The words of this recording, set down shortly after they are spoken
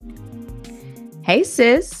Hey,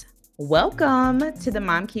 sis. Welcome to the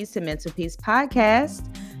Mom Keys to Mental Peace podcast.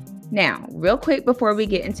 Now, real quick before we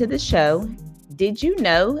get into the show, did you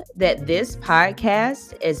know that this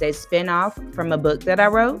podcast is a spinoff from a book that I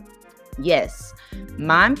wrote? Yes,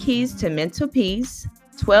 Mom Keys to Mental Peace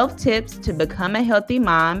 12 Tips to Become a Healthy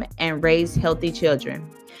Mom and Raise Healthy Children.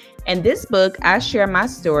 In this book, I share my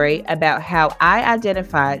story about how I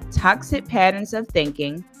identified toxic patterns of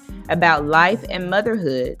thinking about life and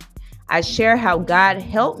motherhood. I share how God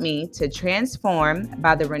helped me to transform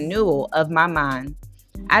by the renewal of my mind.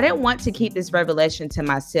 I didn't want to keep this revelation to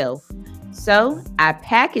myself, so I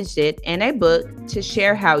packaged it in a book to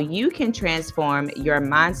share how you can transform your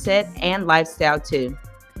mindset and lifestyle too.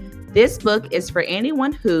 This book is for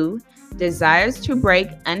anyone who desires to break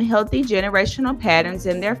unhealthy generational patterns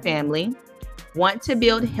in their family, want to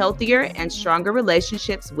build healthier and stronger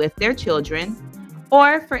relationships with their children,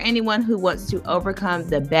 or for anyone who wants to overcome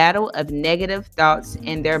the battle of negative thoughts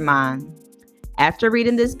in their mind. After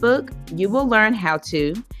reading this book, you will learn how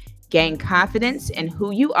to gain confidence in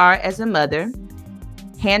who you are as a mother,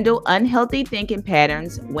 handle unhealthy thinking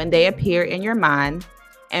patterns when they appear in your mind,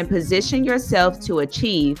 and position yourself to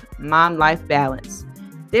achieve mom life balance.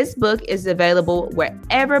 This book is available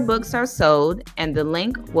wherever books are sold, and the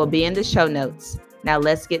link will be in the show notes. Now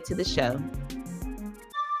let's get to the show.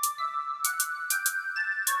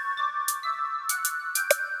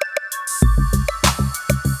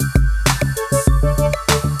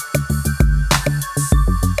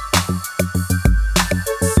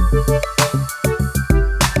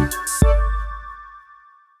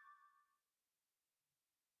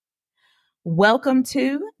 Welcome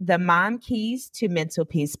to the Mom Keys to Mental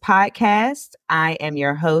Peace podcast. I am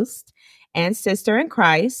your host and sister in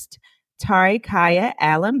Christ, Tari Kaya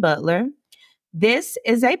Allen Butler. This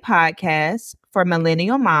is a podcast for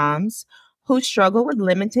millennial moms who struggle with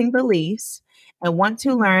limiting beliefs and want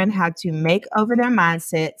to learn how to make over their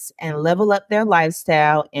mindsets and level up their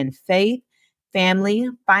lifestyle in faith, family,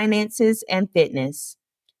 finances, and fitness.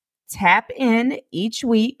 Tap in each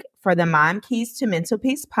week for the Mom Keys to Mental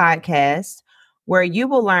Peace podcast, where you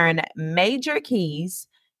will learn major keys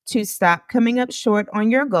to stop coming up short on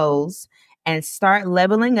your goals and start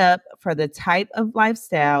leveling up for the type of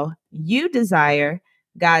lifestyle you desire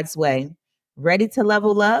God's way. Ready to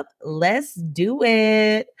level up? Let's do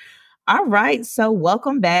it. All right. So,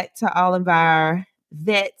 welcome back to all of our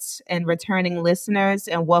vets and returning listeners,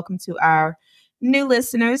 and welcome to our new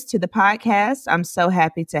listeners to the podcast. I'm so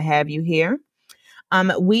happy to have you here.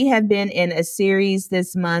 We have been in a series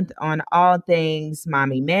this month on all things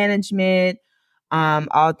mommy management,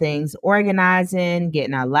 all things organizing,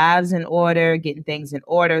 getting our lives in order, getting things in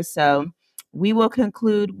order. So, we will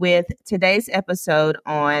conclude with today's episode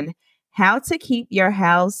on how to keep your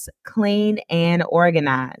house clean and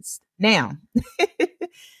organized. Now,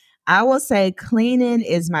 I will say cleaning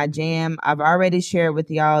is my jam. I've already shared with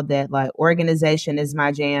y'all that like organization is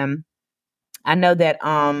my jam. I know that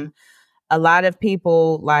a lot of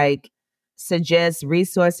people like suggest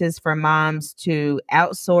resources for moms to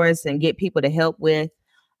outsource and get people to help with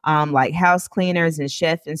like house cleaners and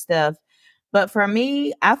chef and stuff. But for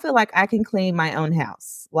me, I feel like I can clean my own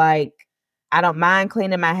house. Like I don't mind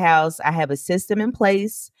cleaning my house. I have a system in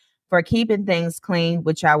place for keeping things clean,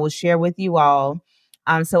 which I will share with you all.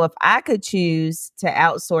 So if I could choose to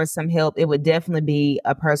outsource some help, it would definitely be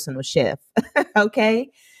a personal chef. Okay.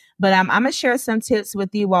 But I'm going to share some tips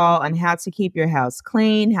with you all on how to keep your house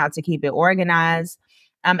clean, how to keep it organized,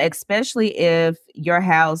 especially if your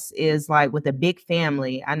house is like with a big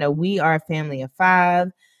family. I know we are a family of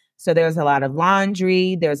 5. So there's a lot of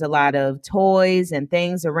laundry, there's a lot of toys and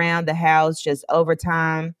things around the house just over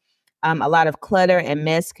time. A lot of clutter and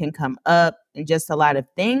mess can come up, and just a lot of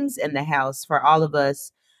things in the house for all of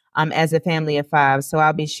us as a family of 5. So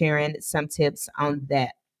I'll be sharing some tips on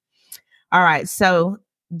that. All right. So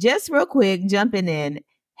just real quick, jumping in.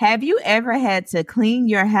 Have you ever had to clean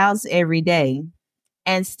your house every day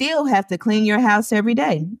and still have to clean your house every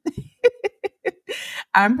day?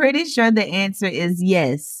 I'm pretty sure the answer is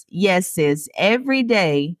yes. Yes, sis. Every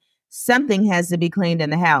day, something has to be cleaned in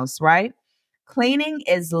the house, right? Cleaning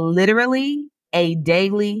is literally a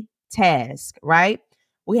daily task, right?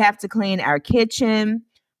 We have to clean our kitchen.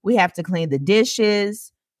 We have to clean the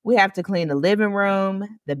dishes. We have to clean the living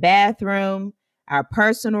room, the bathroom, our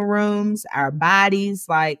personal rooms, our bodies.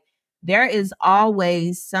 Like, there is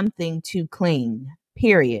always something to clean,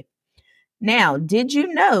 period. Now, did you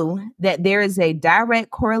know that there is a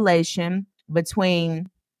direct correlation between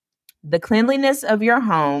the cleanliness of your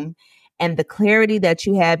home and the clarity that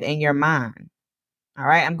you have in your mind? All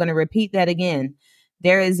right, I'm going to repeat that again.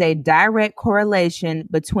 There is a direct correlation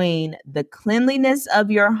between the cleanliness of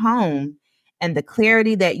your home and the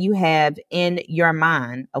clarity that you have in your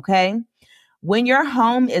mind. Okay. When your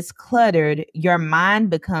home is cluttered, your mind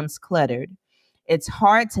becomes cluttered. It's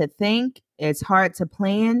hard to think, it's hard to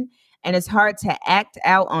plan, and it's hard to act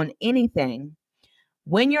out on anything.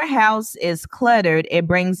 When your house is cluttered, it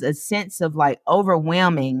brings a sense of like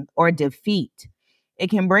overwhelming or defeat. It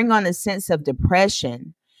can bring on a sense of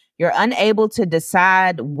depression. You're unable to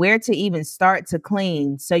decide where to even start to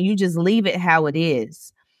clean, so you just leave it how it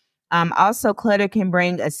is. Also, clutter can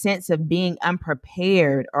bring a sense of being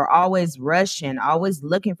unprepared or always rushing, always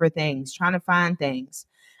looking for things, trying to find things.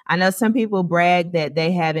 I know some people brag that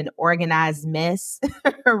they have an organized mess,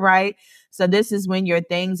 right? So, this is when your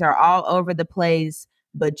things are all over the place,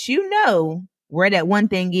 but you know where that one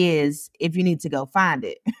thing is if you need to go find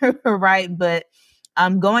it, right? But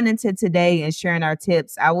going into today and sharing our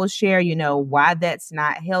tips, I will share, why that's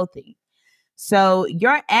not healthy. So,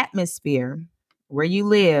 your atmosphere, where you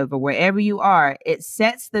live or wherever you are, it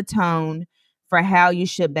sets the tone for how you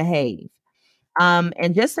should behave.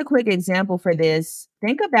 And just a quick example for this,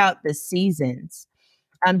 think about the seasons.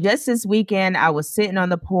 Just this weekend, I was sitting on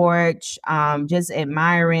the porch, just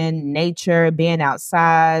admiring nature, being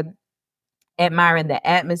outside, admiring the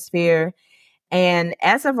atmosphere. And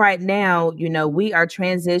as of right now, we are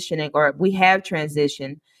transitioning or we have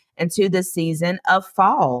transitioned into the season of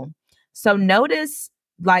fall. So notice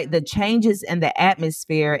like the changes in the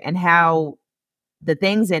atmosphere and how the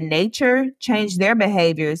things in nature change their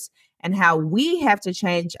behaviors and how we have to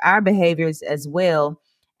change our behaviors as well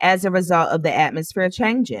as a result of the atmosphere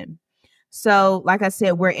changing. So, like I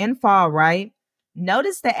said, we're in fall, right?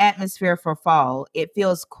 Notice the atmosphere for fall. It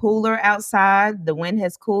feels cooler outside. The wind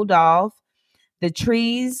has cooled off. The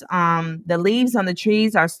leaves on the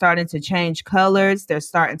trees are starting to change colors. They're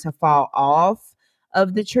starting to fall off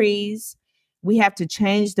of the trees. We have to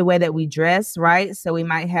change the way that we dress, right? So we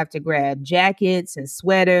might have to grab jackets and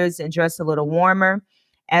sweaters and dress a little warmer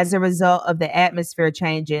as a result of the atmosphere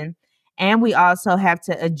changing. And we also have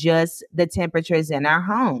to adjust the temperatures in our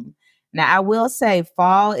home. Now, I will say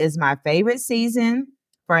fall is my favorite season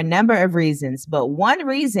for a number of reasons, but one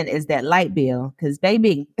reason is that light bill, because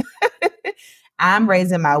baby, I'm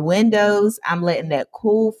raising my windows. I'm letting that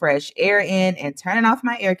cool, fresh air in and turning off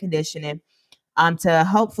my air conditioning to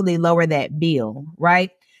hopefully lower that bill, right?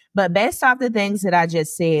 But based off the things that I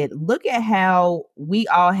just said, look at how we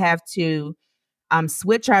all have to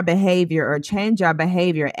switch our behavior or change our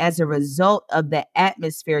behavior as a result of the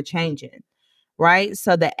atmosphere changing, right?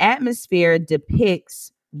 So the atmosphere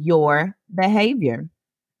depicts your behavior.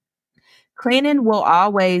 Cleaning will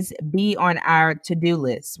always be on our to-do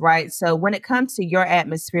list, right? So when it comes to your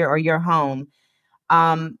atmosphere or your home,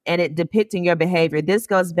 and it depicting your behavior, this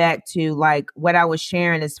goes back to like what I was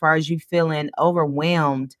sharing as far as you feeling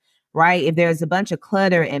overwhelmed, right? If there's a bunch of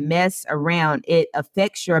clutter and mess around, it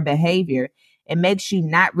affects your behavior. It makes you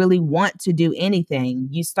not really want to do anything.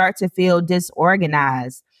 You start to feel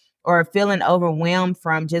disorganized or feeling overwhelmed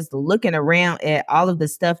from just looking around at all of the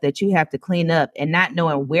stuff that you have to clean up and not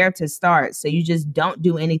knowing where to start. So you just don't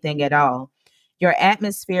do anything at all. Your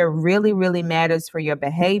atmosphere really, really matters for your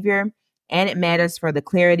behavior and it matters for the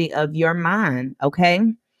clarity of your mind. Okay.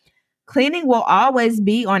 Cleaning will always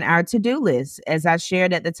be on our to do list. As I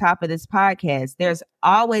shared at the top of this podcast, there's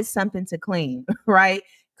always something to clean, right?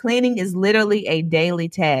 Cleaning is literally a daily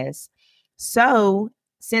task. So,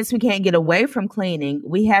 since we can't get away from cleaning,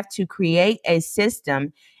 we have to create a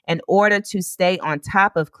system in order to stay on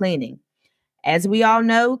top of cleaning. As we all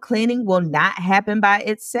know, cleaning will not happen by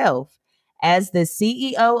itself. As the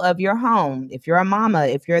CEO of your home, if you're a mama,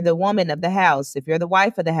 if you're the woman of the house, if you're the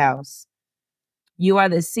wife of the house, you are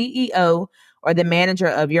the CEO or the manager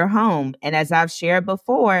of your home. And as I've shared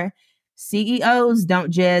before, CEOs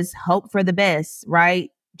don't just hope for the best,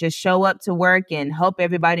 right? Just show up to work and hope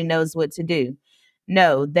everybody knows what to do.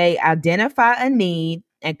 No, they identify a need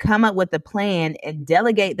and come up with a plan and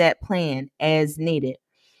delegate that plan as needed.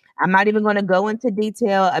 I'm not even going to go into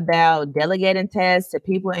detail about delegating tasks to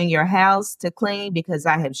people in your house to clean because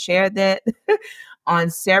I have shared that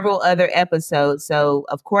on several other episodes. So,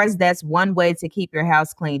 of course, that's one way to keep your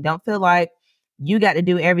house clean. Don't feel like you got to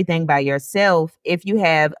do everything by yourself if you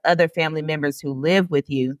have other family members who live with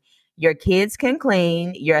you. Your kids can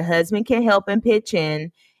clean, your husband can help and pitch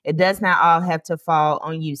in. It does not all have to fall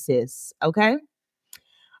on you, sis. Okay.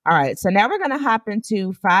 All right. So now we're going to hop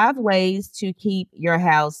into 5 ways to keep your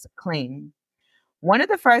house clean. One of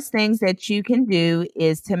the first things that you can do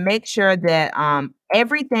is to make sure that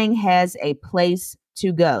everything has a place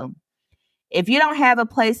to go. If you don't have a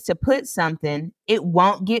place to put something, it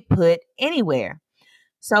won't get put anywhere.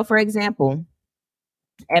 So, for example,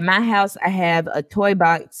 at my house, I have a toy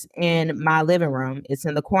box in my living room. It's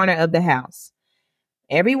in the corner of the house.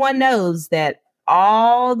 Everyone knows that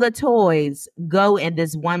all the toys go in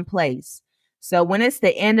this one place. So when it's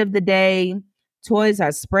the end of the day, toys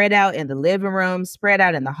are spread out in the living room, spread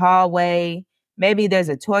out in the hallway. Maybe there's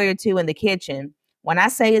a toy or two in the kitchen. When I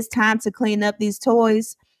say it's time to clean up these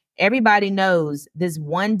toys, everybody knows this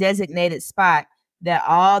one designated spot that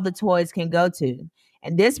all the toys can go to.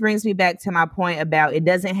 And this brings me back to my point about it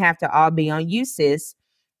doesn't have to all be on you, sis.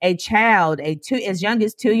 A child, as young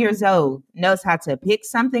as 2 years old, knows how to pick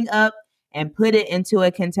something up and put it into a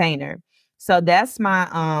container. So that's my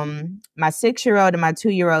 6 year old and my 2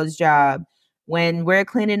 year old's job. When we're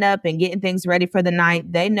cleaning up and getting things ready for the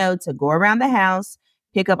night, they know to go around the house,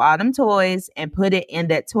 pick up all them toys, and put it in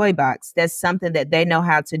that toy box. That's something that they know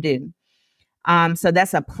how to do. So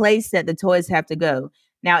that's a place that the toys have to go.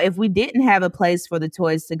 Now, if we didn't have a place for the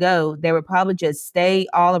toys to go, they would probably just stay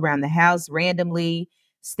all around the house randomly,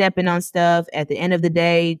 stepping on stuff. At the end of the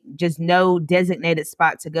day, just no designated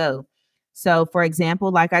spot to go. So, for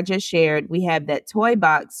example, like I just shared, we have that toy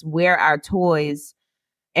box where our toys,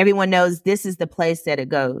 everyone knows this is the place that it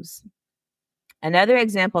goes. Another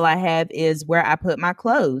example I have is where I put my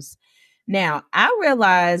clothes. Now, I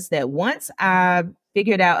realized that once I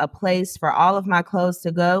figured out a place for all of my clothes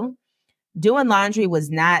to go, doing laundry was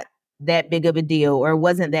not that big of a deal or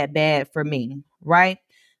wasn't that bad for me, right?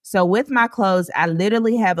 So with my clothes, I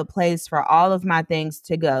literally have a place for all of my things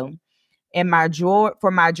to go. In my drawer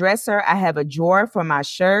for my dresser, I have a drawer for my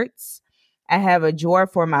shirts. I have a drawer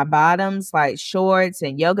for my bottoms, like shorts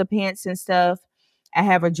and yoga pants and stuff. I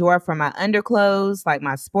have a drawer for my underclothes, like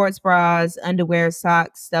my sports bras, underwear,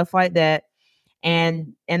 socks, stuff like that.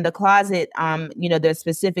 And in the closet, there's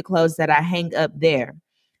specific clothes that I hang up there.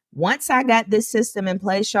 Once I got this system in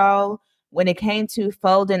place, y'all, when it came to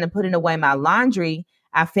folding and putting away my laundry,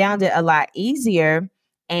 I found it a lot easier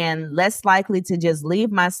and less likely to just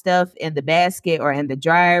leave my stuff in the basket or in the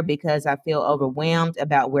dryer because I feel overwhelmed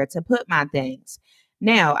about where to put my things.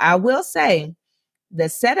 Now, I will say the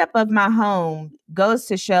setup of my home goes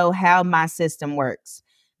to show how my system works.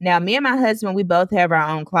 Now, me and my husband, we both have our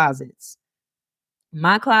own closets.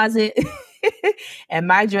 My closet and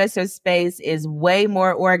my dresser space is way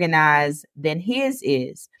more organized than his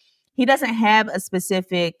is. He doesn't have a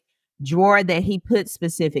specific drawer that he puts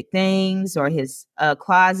specific things or his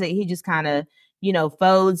closet. He just kind of,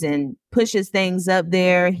 folds and pushes things up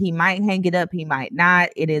there. He might hang it up, he might not.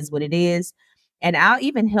 It is what it is. And I'll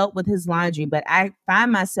even help with his laundry, but I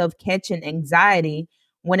find myself catching anxiety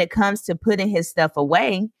when it comes to putting his stuff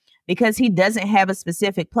away because he doesn't have a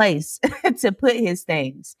specific place to put his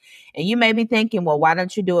things. And you may be thinking, well, why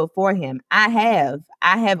don't you do it for him? I have.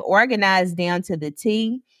 I have organized down to the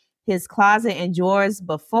T his closet and drawers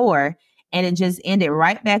before, and it just ended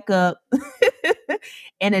right back up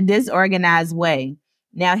in a disorganized way.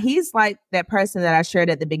 Now he's like that person that I shared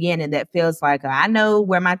at the beginning that feels like I know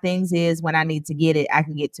where my things is when I need to get it, I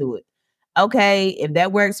can get to it. Okay, if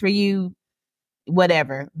that works for you,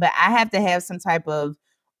 whatever. But I have to have some type of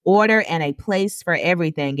order and a place for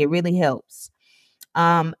everything. It really helps.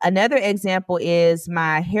 Another example is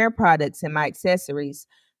my hair products and my accessories.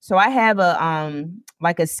 So I have a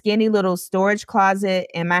like a skinny little storage closet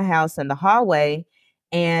in my house in the hallway,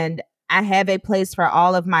 and I have a place for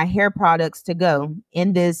all of my hair products to go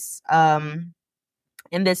in this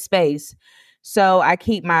space. So I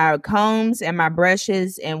keep my combs and my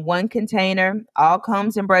brushes in one container. All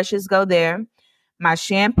combs and brushes go there. My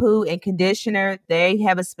shampoo and conditioner, they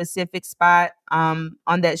have a specific spot on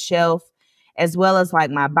that shelf, as well as like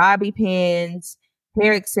my bobby pins,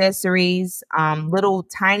 hair accessories, little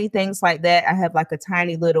tiny things like that. I have like a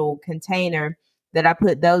tiny little container that I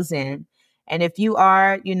put those in. And if you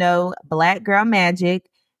are, Black Girl Magic,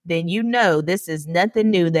 then you know this is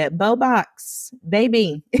nothing new. That bow box,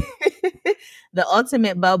 baby. The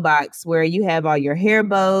ultimate bow box where you have all your hair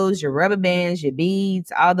bows, your rubber bands, your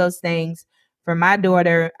beads, all those things. For my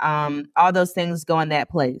daughter, all those things go in that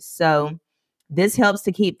place. So this helps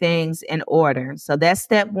to keep things in order. So that's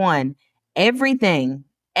step one. Everything,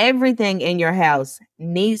 everything in your house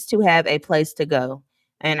needs to have a place to go.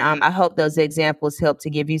 And I hope those examples help to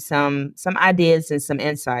give you some ideas and some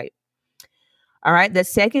insight. All right. The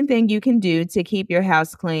second thing you can do to keep your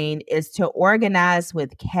house clean is to organize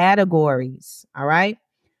with categories. All right.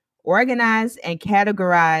 Organize and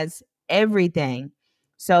categorize everything.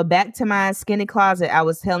 So back to my skinny closet I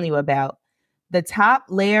was telling you about. The top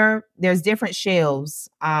layer, there's different shelves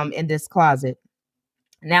in this closet.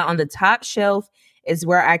 Now on the top shelf is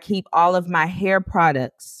where I keep all of my hair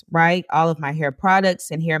products, right? All of my hair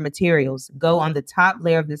products and hair materials go on the top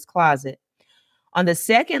layer of this closet. On the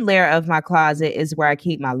second layer of my closet is where I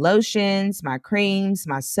keep my lotions, my creams,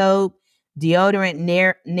 my soap,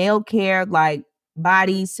 deodorant, nail care, like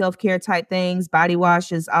body self care type things, body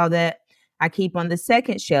washes, all that. I keep on the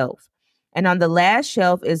second shelf. And on the last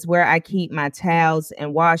shelf is where I keep my towels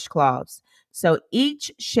and washcloths. So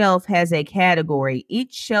each shelf has a category,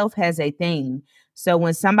 each shelf has a theme. So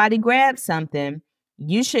when somebody grabs something,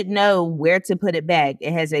 you should know where to put it back.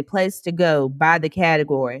 It has a place to go by the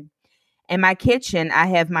category. In my kitchen, I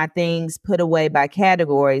have my things put away by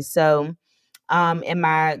categories. So in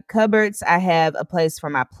my cupboards, I have a place for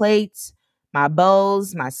my plates, my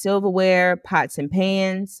bowls, my silverware, pots and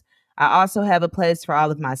pans. I also have a place for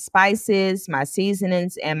all of my spices, my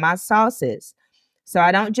seasonings, and my sauces. So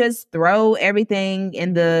I don't just throw everything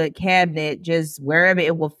in the cabinet just wherever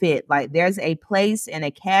it will fit. Like there's a place and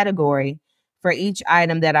a category for each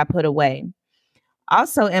item that I put away.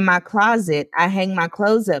 Also, in my closet, I hang my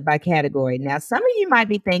clothes up by category. Now, some of you might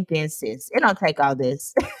be thinking, sis, it don't take all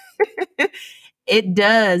this. It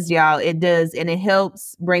does, y'all. It does. And it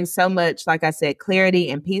helps bring so much, like I said, clarity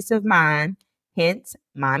and peace of mind. Hence,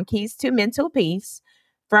 mom keys to mental peace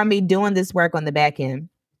from me doing this work on the back end.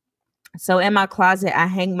 So in my closet, I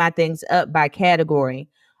hang my things up by category.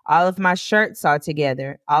 All of my shirts are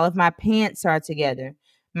together. All of my pants are together.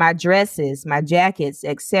 My dresses, my jackets,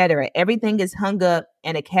 etc. Everything is hung up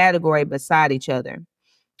in a category beside each other.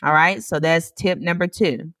 All right. So that's tip number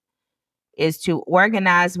 2 is to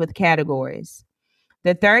organize with categories.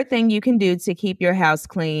 The third thing you can do to keep your house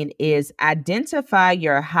clean is identify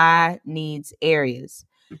your high needs areas.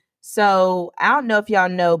 So I don't know if y'all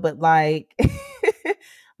know, but like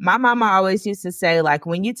my mama always used to say, like,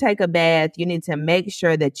 when you take a bath, you need to make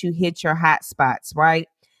sure that you hit your hot spots, right?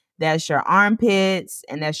 That's your armpits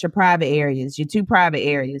and that's your private areas, your 2 private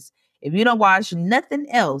areas. If you don't wash nothing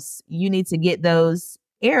else, you need to get those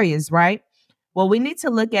areas, right? Well, we need to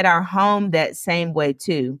look at our home that same way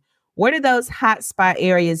too. What are those hot spot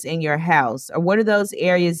areas in your house? Or what are those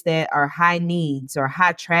areas that are high needs or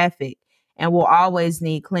high traffic and will always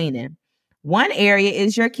need cleaning? One area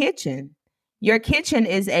is your kitchen. Your kitchen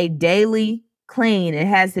is a daily clean. It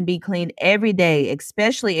has to be cleaned every day,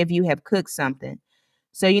 especially if you have cooked something.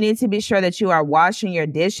 So you need to be sure that you are washing your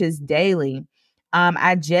dishes daily.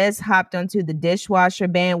 I just hopped onto the dishwasher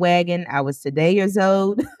bandwagon. I was today years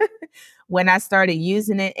old when I started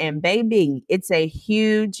using it, and baby, it's a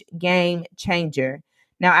huge game changer.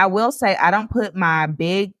 Now, I will say I don't put my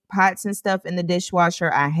big pots and stuff in the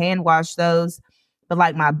dishwasher. I hand wash those, but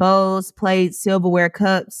like my bowls, plates, silverware,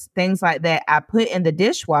 cups, things like that, I put in the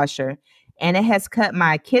dishwasher, and it has cut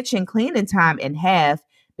my kitchen cleaning time in half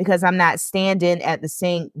because I'm not standing at the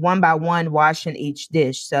sink one by one washing each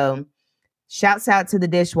dish. So, shouts out to the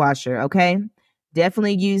dishwasher, okay?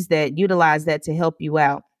 Definitely utilize that to help you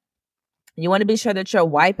out. You want to be sure that you're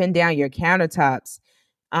wiping down your countertops,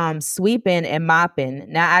 sweeping and mopping.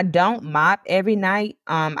 Now, I don't mop every night.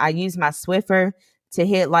 I use my Swiffer to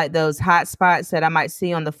hit like those hot spots that I might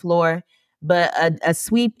see on the floor, but a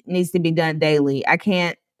sweep needs to be done daily. I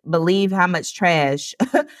can't believe how much trash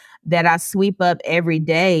that I sweep up every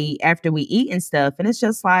day after we eat and stuff. And it's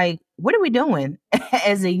just like, what are we doing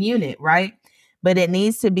as a unit, right? But it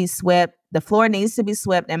needs to be swept. The floor needs to be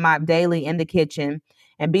swept and mopped daily in the kitchen.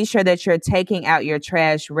 And be sure that you're taking out your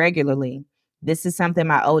trash regularly. This is something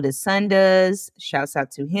my oldest son does. Shouts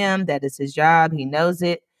out to him. That is his job. He knows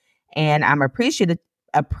it. And I'm appreciative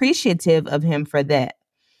of him for that.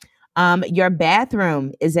 Your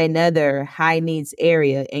bathroom is another high needs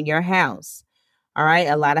area in your house. All right.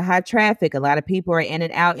 A lot of high traffic. A lot of people are in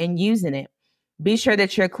and out and using it. Be sure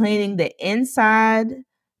that you're cleaning the inside,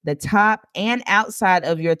 the top, and outside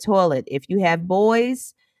of your toilet. If you have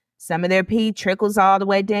boys, some of their pee trickles all the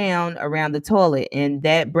way down around the toilet, and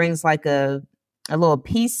that brings like a little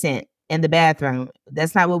pee scent in the bathroom.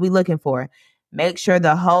 That's not what we're looking for. Make sure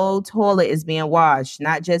the whole toilet is being washed,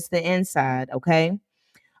 not just the inside, okay?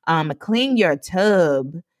 Clean your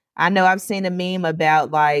tub. I know I've seen a meme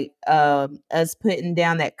about like us putting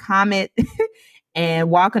down that Comet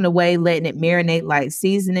and walking away, letting it marinate like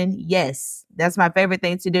seasoning. Yes, that's my favorite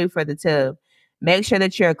thing to do for the tub. Make sure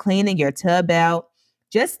that you're cleaning your tub out.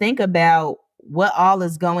 Just think about what all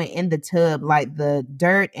is going in the tub, like the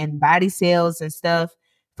dirt and body cells and stuff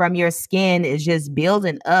from your skin is just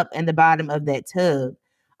building up in the bottom of that tub.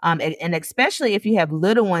 And especially if you have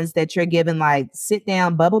little ones that you're giving like sit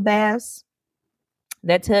down bubble baths,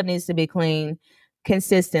 that tub needs to be clean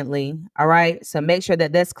consistently. All right. So make sure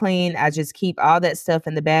that that's clean. I just keep all that stuff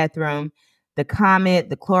in the bathroom the Comet,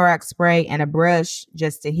 the Clorox spray, and a brush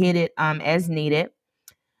just to hit it as needed.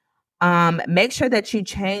 Make sure that you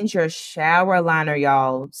change your shower liner,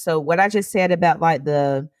 y'all. So what I just said about like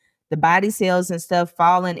the body cells and stuff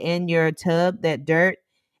falling in your tub, that dirt,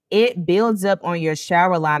 it builds up on your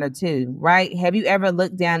shower liner too, right? Have you ever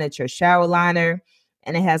looked down at your shower liner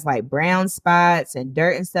and it has like brown spots and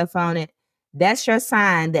dirt and stuff on it? That's your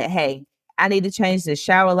sign that hey, I need to change the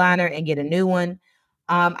shower liner and get a new one.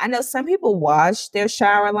 I know some people wash their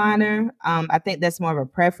shower liner. I think that's more of a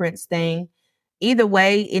preference thing. Either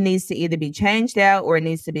way, it needs to either be changed out or it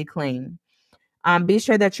needs to be clean. Be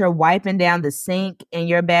sure that you're wiping down the sink in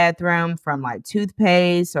your bathroom from like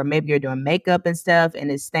toothpaste, or maybe you're doing makeup and stuff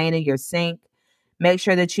and it's staining your sink. Make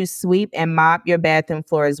sure that you sweep and mop your bathroom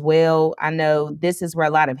floor as well. I know this is where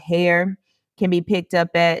a lot of hair can be picked up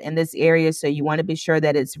at in this area, so you want to be sure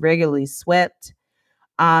that it's regularly swept.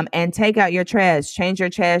 And take out your trash, change your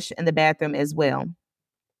trash in the bathroom as well.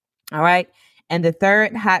 All right. And the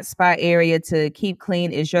third hot spot area to keep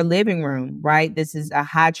clean is your living room, right? This is a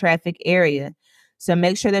high traffic area. So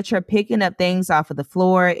make sure that you're picking up things off of the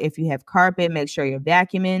floor. If you have carpet, make sure you're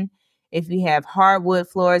vacuuming. If you have hardwood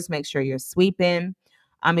floors, make sure you're sweeping.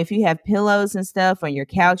 If you have pillows and stuff on your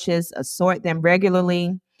couches, assort them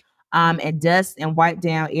regularly. And dust and wipe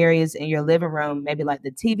down areas in your living room, maybe like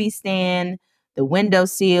the TV stand, the window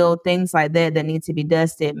sill, things like that that need to be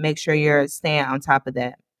dusted. Make sure you're staying on top of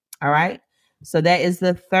that. All right. So that is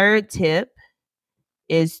the third tip,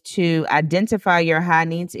 is to identify your high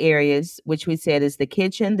needs areas, which we said is the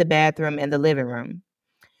kitchen, the bathroom, and the living room.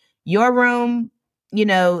 Your room,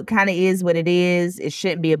 kind of is what it is. It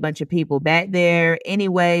shouldn't be a bunch of people back there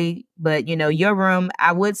anyway. But, your room,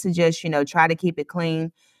 I would suggest, try to keep it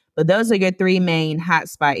clean. But those are your three main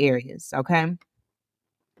hotspot areas. Okay.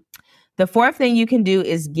 The fourth thing you can do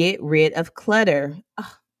is get rid of clutter.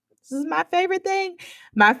 This is my favorite thing.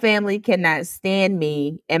 My family cannot stand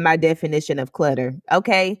me and my definition of clutter.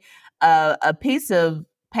 Okay. A piece of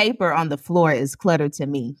paper on the floor is clutter to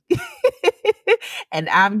me. And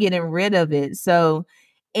I'm getting rid of it. So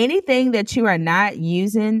anything that you are not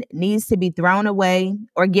using needs to be thrown away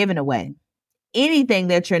or given away. Anything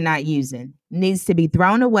that you're not using needs to be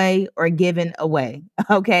thrown away or given away.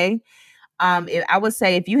 Okay. I would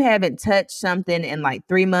say if you haven't touched something in like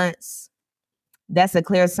 3 months, that's a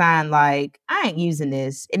clear sign like, I ain't using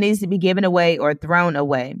this. It needs to be given away or thrown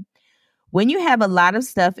away. When you have a lot of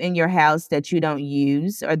stuff in your house that you don't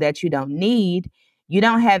use or that you don't need, you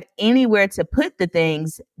don't have anywhere to put the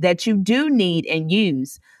things that you do need and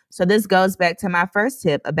use. So this goes back to my first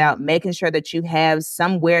tip about making sure that you have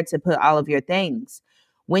somewhere to put all of your things.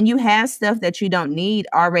 When you have stuff that you don't need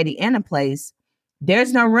already in a place,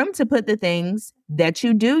 there's no room to put the things that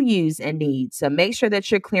you do use and need. So make sure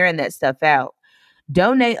that you're clearing that stuff out.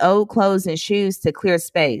 Donate old clothes and shoes to clear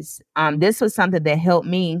space. This was something that helped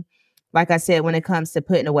me, like I said, when it comes to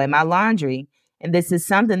putting away my laundry. And this is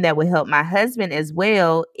something that would help my husband as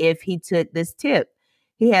well if he took this tip.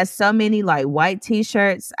 He has so many like white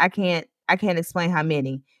t-shirts. I can't explain how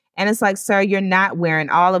many. And it's like, sir, you're not wearing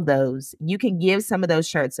all of those. You can give some of those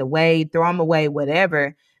shirts away, throw them away,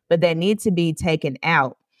 whatever, but they need to be taken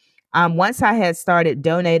out. Once I had started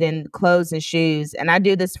donating clothes and shoes, and I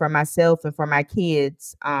do this for myself and for my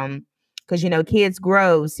kids, because kids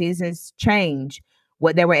grow, seasons change.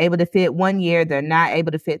 What they were able to fit one year, they're not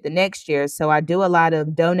able to fit the next year. So I do a lot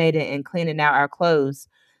of donating and cleaning out our clothes,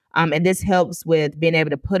 and this helps with being able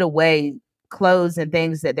to put away clothes and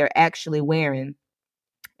things that they're actually wearing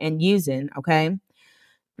and using. Okay.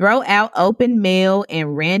 Throw out open mail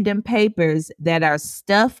and random papers that are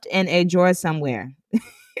stuffed in a drawer somewhere.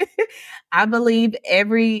 I believe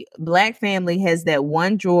every Black family has that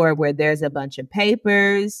one drawer where there's a bunch of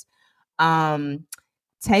papers. Um,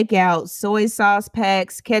 Take out soy sauce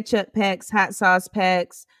packs, ketchup packs, hot sauce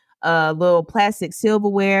packs, little plastic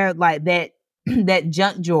silverware like that. That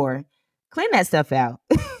junk drawer. Clean that stuff out.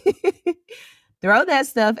 Throw that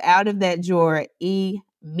stuff out of that drawer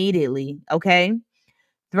immediately. Okay.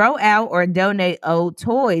 Throw out or donate old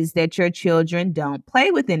toys that your children don't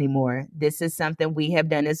play with anymore. This is something we have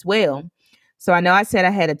done as well. So I know I said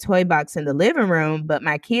I had a toy box in the living room, but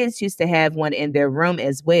my kids used to have one in their room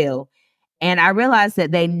as well. And I realized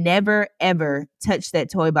that they never, ever touched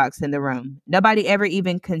that toy box in the room. Nobody ever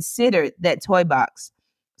even considered that toy box.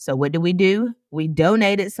 So what do? We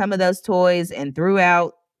donated some of those toys and threw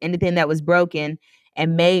out anything that was broken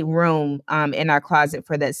and made room in our closet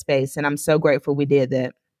for that space. And I'm so grateful we did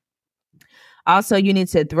that. Also, you need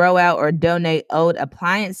to throw out or donate old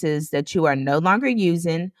appliances that you are no longer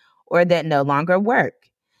using or that no longer work.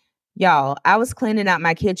 Y'all, I was cleaning out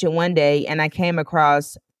my kitchen one day and I came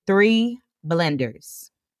across 3 blenders,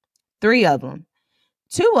 three of them.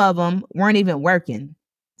 Two of them weren't even working.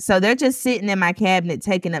 So they're just sitting in my cabinet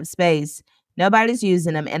taking up space. Nobody's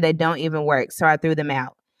using them and they don't even work. So I threw them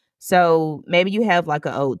out. So maybe you have like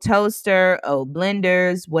an old toaster, old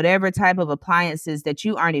blenders, whatever type of appliances that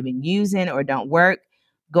you aren't even using or don't work.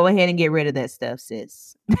 Go ahead and get rid of that stuff,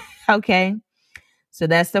 sis. Okay. So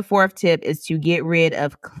that's the fourth tip, is to get rid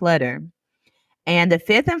of clutter. And the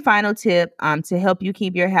fifth and final tip, to help you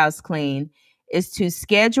keep your house clean, is to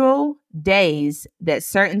schedule days that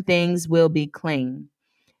certain things will be clean.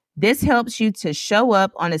 This helps you to show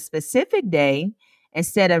up on a specific day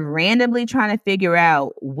instead of randomly trying to figure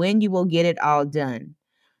out when you will get it all done.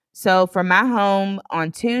 So for my home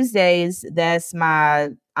on Tuesdays, that's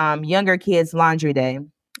my younger kids' laundry day,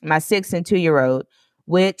 my 6 and 2 year old,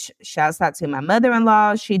 which shouts out to my mother in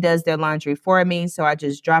law. She does their laundry for me. So I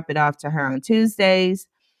just drop it off to her on Tuesdays.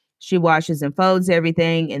 She washes and folds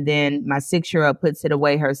everything. And then my 6 year old puts it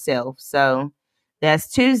away herself. So that's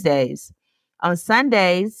Tuesdays. On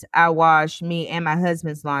Sundays, I wash me and my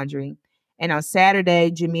husband's laundry. And on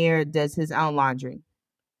Saturday, Jameer does his own laundry,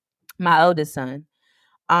 my oldest son.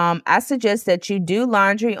 I suggest that you do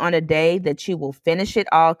laundry on a day that you will finish it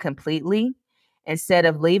all completely instead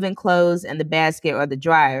of leaving clothes in the basket or the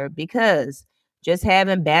dryer, because just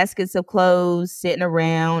having baskets of clothes sitting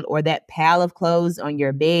around or that pile of clothes on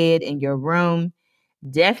your bed in your room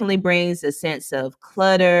definitely brings a sense of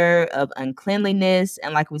clutter, of uncleanliness.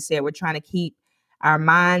 And like we said, we're trying to keep our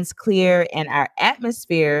minds clear, and our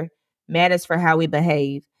atmosphere matters for how we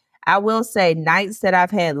behave. I will say, nights that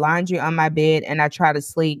I've had laundry on my bed and I try to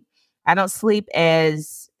sleep, I don't sleep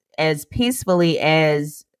as peacefully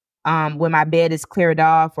as when my bed is cleared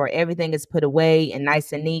off or everything is put away and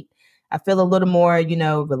nice and neat. I feel a little more,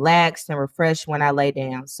 relaxed and refreshed when I lay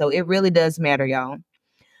down. So it really does matter, y'all.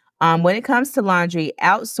 When it comes to laundry,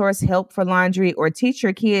 outsource help for laundry or teach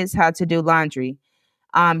your kids how to do laundry.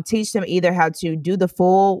 Teach them either how to do the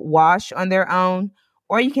full wash on their own,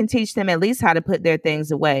 or you can teach them at least how to put their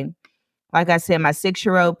things away. Like I said, my 6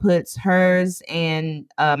 year old puts hers and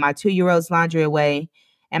my 2 year old's laundry away,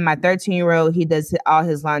 and my 13 year old, he does all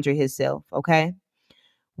his laundry himself. Okay.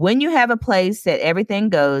 When you have a place that everything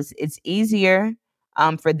goes, it's easier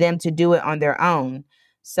for them to do it on their own.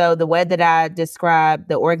 So, the way that I describe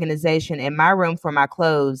the organization in my room for my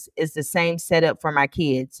clothes is the same setup for my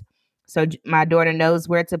kids. So, my daughter knows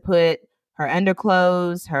where to put her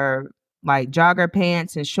underclothes, her like jogger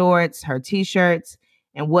pants and shorts, her t shirts,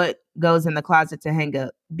 and what goes in the closet to hang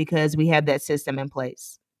up, because we have that system in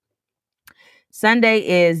place. Sunday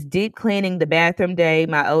is deep cleaning the bathroom day.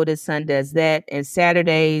 My oldest son does that. And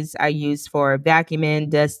Saturdays I use for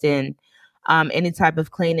vacuuming, dusting, any type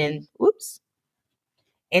of cleaning. Whoops.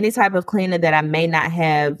 Any type of cleaning that I may not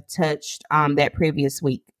have touched that previous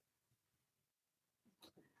week.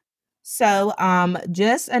 So,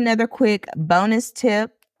 just another quick bonus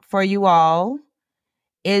tip for you all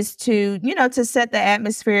is to set the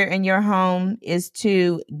atmosphere in your home, is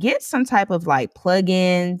to get some type of like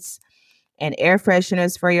plugins and air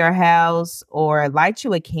fresheners for your house, or light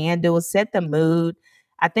you a candle, set the mood.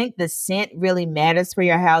 I think the scent really matters for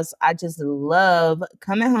your house. I just love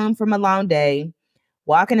coming home from a long day,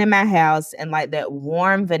 walking in my house, and like that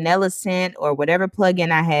warm vanilla scent or whatever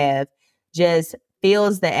plug-in I have just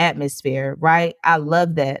fills the atmosphere, right? I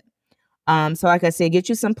love that. So like I said, get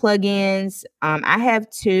you some plug-ins. I have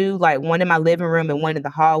two, like one in my living room and one in the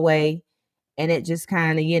hallway, and it just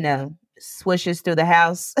kind of, swishes through the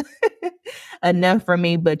house enough for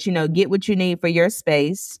me. But get what you need for your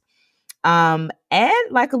space. Add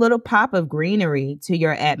like a little pop of greenery to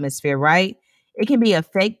your atmosphere, right? It can be a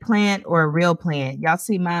fake plant or a real plant. Y'all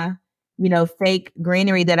see my, fake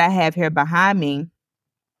greenery that I have here behind me,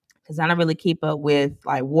 because I don't really keep up with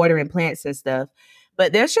like watering plants and stuff.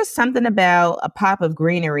 But there's just something about a pop of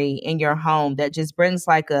greenery in your home that just brings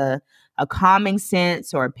like a calming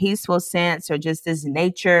sense or a peaceful sense or just this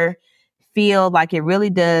nature feel. Like it really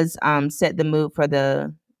does set the mood for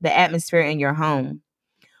the atmosphere in your home.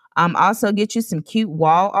 Also get you some cute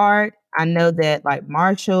wall art. I know that like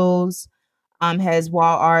Marshalls has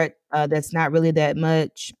wall art that's not really that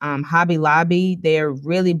much. Hobby Lobby, they're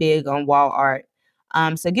really big on wall art.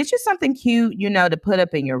 So get you something cute, to put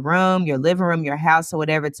up in your room, your living room, your house, or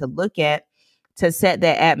whatever, to look at, to set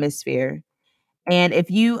that atmosphere. And if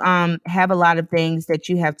you have a lot of things that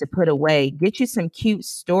you have to put away, get you some cute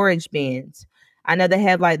storage bins. I know they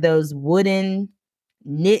have like those wooden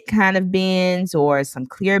knit kind of bins or some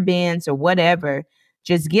clear bins or whatever.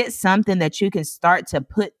 Just get something that you can start to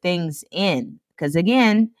put things in. Because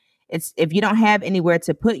again, it's if you don't have anywhere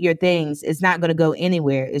to put your things, it's not going to go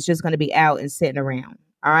anywhere. It's just going to be out and sitting around.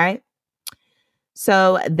 All right.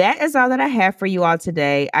 So that is all that I have for you all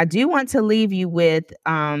today. I do want to leave you with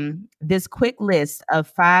this quick list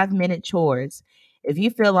of 5-minute chores. If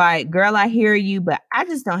you feel like, girl, I hear you, but I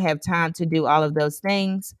just don't have time to do all of those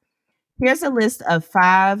things, here's a list of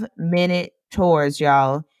 5-minute chores,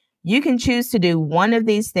 y'all. You can choose to do one of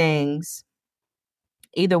these things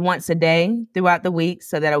either once a day throughout the week.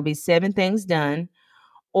 So that'll be 7 things done.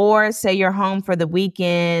 Or say you're home for the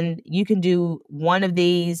weekend, you can do one of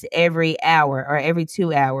these every hour or every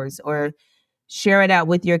 2 hours, or share it out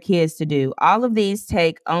with your kids to do. All of these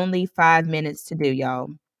take only 5 minutes to do, y'all.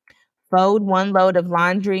 Fold one load of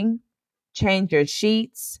laundry, change your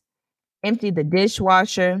sheets, empty the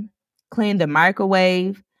dishwasher, clean the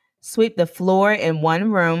microwave, sweep the floor in one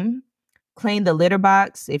room, clean the litter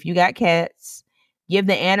box if you got cats, give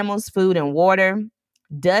the animals food and water,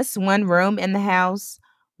 dust one room in the house,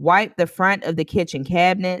 wipe the front of the kitchen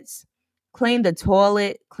cabinets, clean the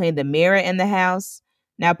toilet, clean the mirror in the house.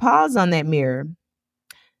 Now, pause on that mirror.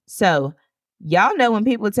 So, y'all know when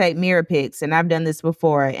people take mirror pics, and I've done this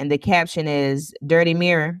before, and the caption is dirty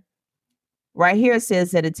mirror. Right here it says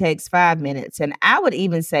that it takes 5 minutes. And I would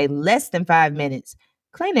even say less than 5 minutes.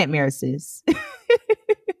 Clean that mirror, sis.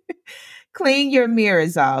 Clean your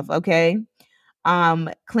mirrors off, okay?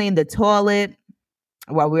 Clean the toilet.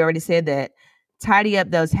 Well, we already said that. Tidy up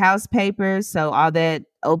those house papers. So all that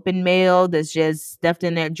open mail that's just stuffed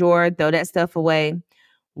in that drawer, throw that stuff away.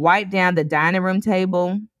 Wipe down the dining room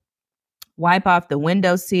table. Wipe off the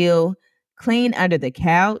windowsill. Clean under the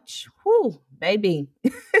couch. Whew, baby.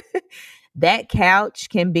 That couch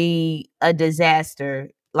can be a disaster,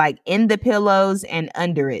 like in the pillows and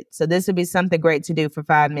under it. So this would be something great to do for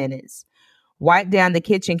 5 minutes. Wipe down the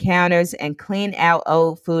kitchen counters and clean out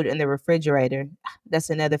old food in the refrigerator. That's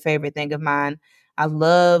another favorite thing of mine. I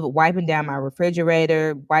love wiping down my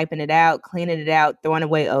refrigerator, wiping it out, cleaning it out, throwing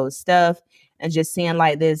away old stuff, and just seeing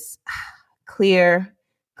like this clear,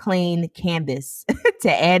 clean canvas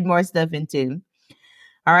to add more stuff into.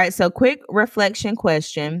 All right, so quick reflection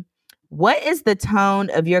question. What is the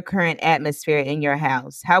tone of your current atmosphere in your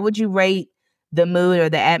house? How would you rate the mood or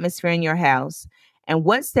the atmosphere in your house? And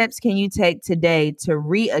what steps can you take today to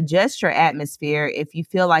readjust your atmosphere if you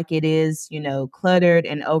feel like it is, cluttered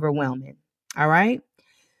and overwhelming? All right.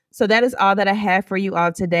 So that is all that I have for you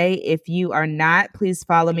all today. If you are not, please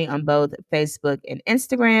follow me on both Facebook and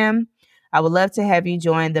Instagram. I would love to have you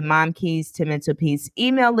join the Mom Keys to Mental Peace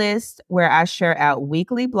email list, where I share out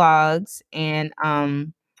weekly blogs and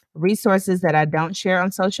resources that I don't share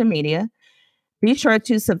on social media. Be sure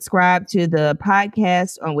to subscribe to the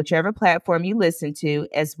podcast on whichever platform you listen to,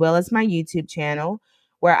 as well as my YouTube channel,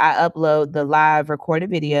 where I upload the live recorded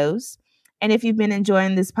videos. And if you've been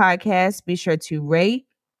enjoying this podcast, be sure to rate,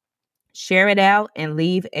 share it out, and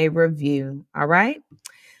leave a review. All right.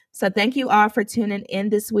 So thank you all for tuning in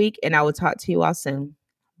this week, and I will talk to you all soon.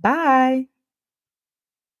 Bye.